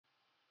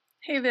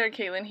Hey there,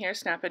 Caitlin here,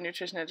 Snap-Ed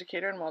Nutrition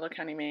Educator in Waldo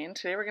County, Maine.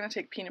 Today we're going to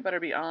take peanut butter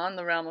beyond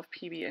the realm of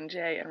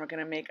PB&J and we're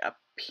going to make a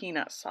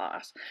peanut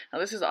sauce. Now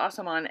this is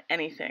awesome on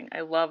anything.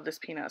 I love this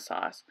peanut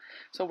sauce.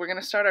 So we're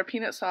going to start our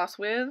peanut sauce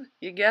with,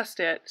 you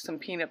guessed it, some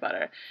peanut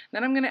butter.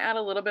 Then I'm going to add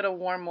a little bit of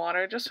warm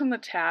water just from the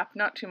tap,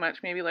 not too much,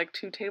 maybe like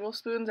 2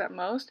 tablespoons at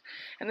most.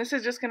 And this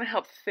is just going to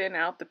help thin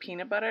out the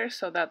peanut butter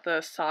so that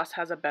the sauce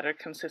has a better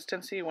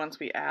consistency once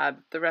we add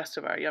the rest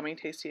of our yummy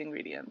tasty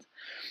ingredients.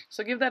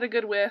 So give that a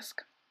good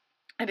whisk.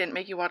 I didn't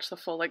make you watch the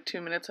full 2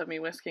 minutes of me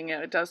whisking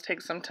it. It does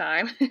take some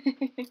time.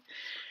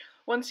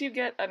 Once you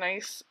get a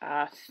nice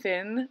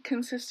thin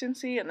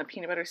consistency and the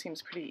peanut butter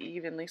seems pretty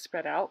evenly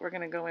spread out, we're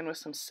going to go in with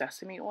some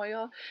sesame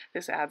oil.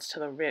 This adds to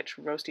the rich,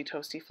 roasty,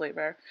 toasty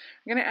flavor.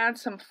 We're going to add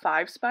some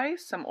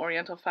 5-spice, some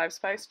Oriental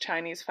 5-spice,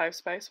 Chinese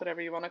 5-spice,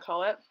 whatever you want to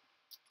call it.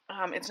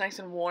 It's nice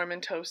and warm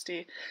and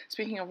toasty.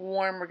 Speaking of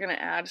warm, we're going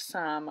to add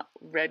some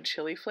red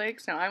chili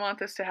flakes. Now I want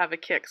this to have a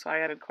kick, so I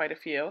added quite a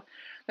few.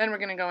 Then we're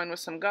going to go in with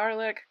some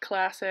garlic,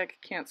 classic,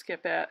 can't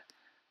skip it.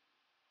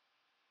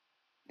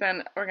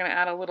 Then we're going to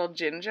add a little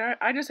ginger.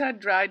 I just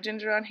had dried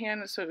ginger on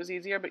hand so it was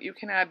easier, but you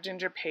can add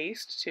ginger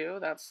paste too.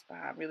 That's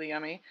really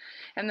yummy.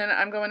 And then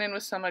I'm going in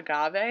with some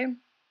agave.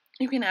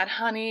 You can add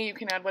honey, you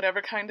can add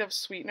whatever kind of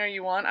sweetener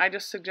you want. I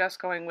just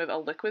suggest going with a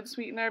liquid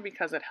sweetener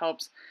because it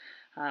helps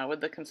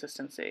with the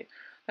consistency.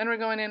 Then we're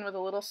going in with a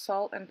little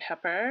salt and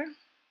pepper.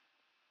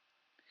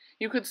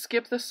 You could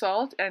skip the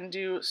salt and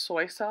do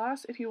soy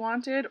sauce if you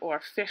wanted, or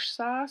fish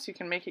sauce. You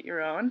can make it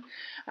your own.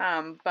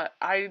 But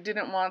I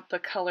didn't want the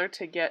color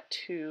to get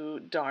too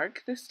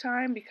dark this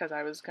time because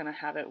I was going to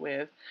have it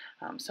with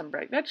some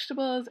bright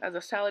vegetables as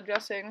a salad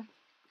dressing.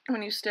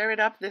 When you stir it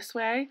up this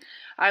way,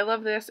 I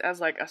love this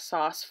as like a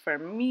sauce for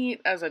meat,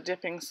 as a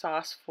dipping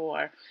sauce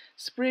for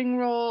spring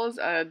rolls,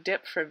 a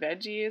dip for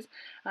veggies,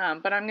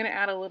 but I'm going to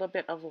add a little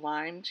bit of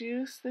lime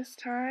juice this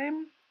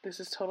time.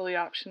 This is totally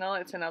optional.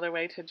 It's another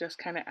way to just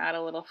kind of add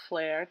a little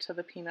flair to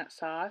the peanut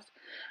sauce.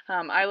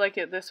 I like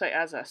it this way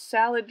as a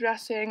salad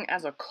dressing,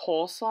 as a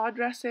coleslaw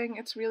dressing.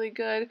 It's really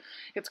good.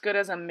 It's good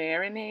as a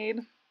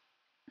marinade.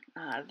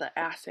 The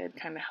acid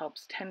kind of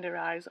helps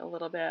tenderize a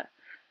little bit.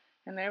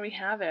 And there we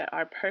have it,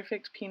 our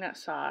perfect peanut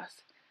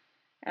sauce.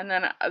 And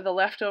then the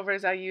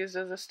leftovers I used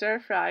as a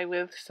stir fry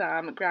with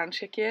some ground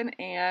chicken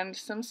and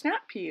some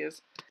snap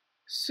peas.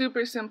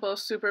 Super simple,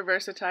 super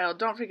versatile.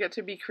 Don't forget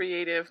to be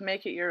creative,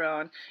 make it your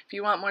own. If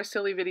you want more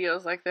silly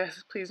videos like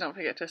this, please don't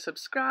forget to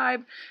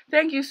subscribe.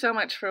 Thank you so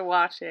much for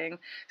watching.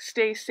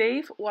 Stay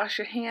safe, wash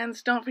your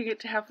hands, don't forget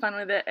to have fun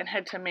with it, and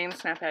head to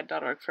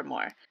mainsnaped.org for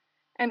more.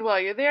 And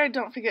while you're there,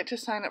 don't forget to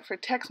sign up for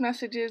text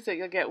messages that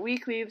you'll get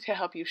weekly to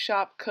help you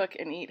shop, cook,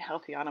 and eat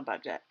healthy on a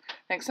budget.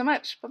 Thanks so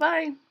much.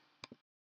 Bye-bye.